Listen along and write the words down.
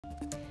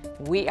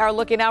We are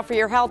looking out for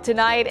your health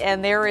tonight,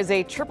 and there is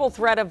a triple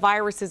threat of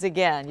viruses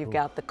again. You've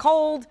got the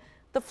cold,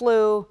 the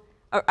flu,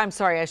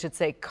 I should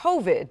say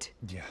COVID,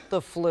 the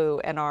flu,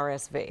 and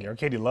RSV. Our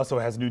Katie Lusso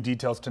has new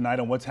details tonight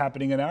on what's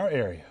happening in our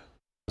area.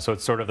 So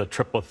it's sort of the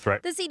triple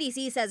threat. The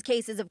CDC says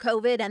cases of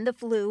COVID and the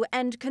flu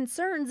and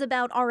concerns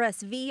about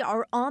RSV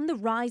are on the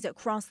rise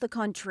across the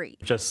country.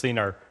 Just seen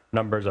our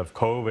numbers of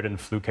COVID and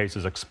flu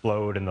cases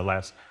explode in the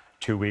last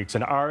 2 weeks,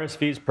 and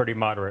RSV is pretty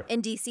moderate.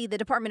 In D.C., the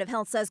Department of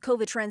Health says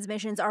COVID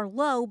transmissions are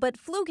low, but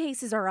flu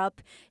cases are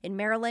up. In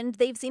Maryland,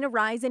 they've seen a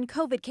rise in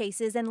COVID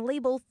cases and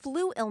label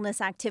flu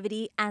illness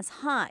activity as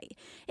high.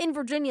 In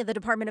Virginia, the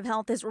Department of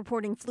Health is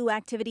reporting flu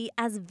activity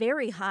as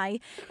very high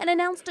and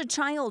announced a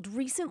child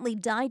recently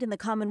died in the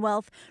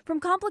Commonwealth from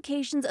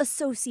complications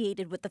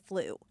associated with the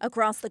flu.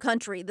 Across the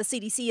country, the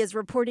CDC is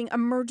reporting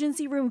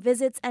emergency room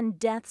visits and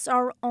deaths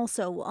are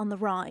also on the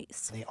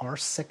rise. They are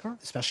sicker,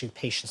 especially the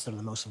patients that are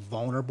the most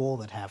vulnerable,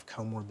 that have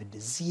comorbid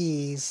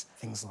disease,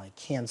 things like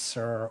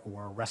cancer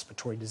or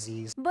respiratory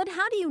disease. But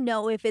how do you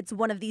know if it's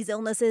one of these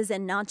illnesses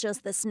and not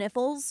just the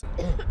sniffles?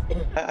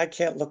 I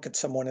can't look at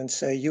someone and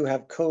say, you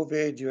have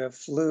COVID, you have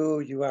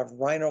flu, you have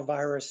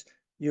rhinovirus,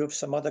 you have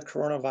some other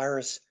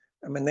coronavirus.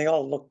 I mean, they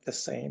all look the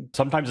same.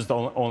 Sometimes it's the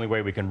only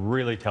way we can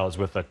really tell is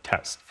with a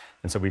test.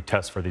 And so we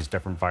test for these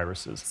different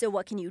viruses. So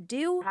what can you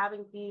do?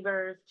 Having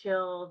fevers,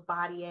 chills,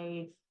 body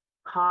aches,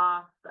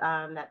 cough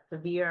that's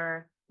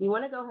severe. You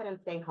want to go ahead and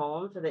stay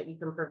home so that you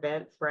can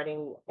prevent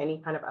spreading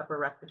any kind of upper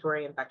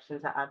respiratory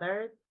infection to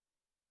others.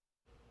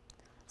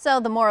 So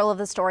the moral of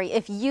the story,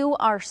 if you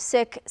are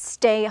sick,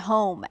 stay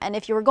home. And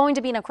if you're going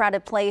to be in a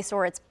crowded place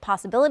or it's a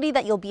possibility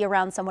that you'll be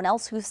around someone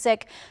else who's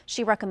sick,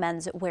 she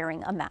recommends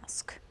wearing a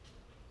mask.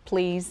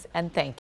 Please and thank you.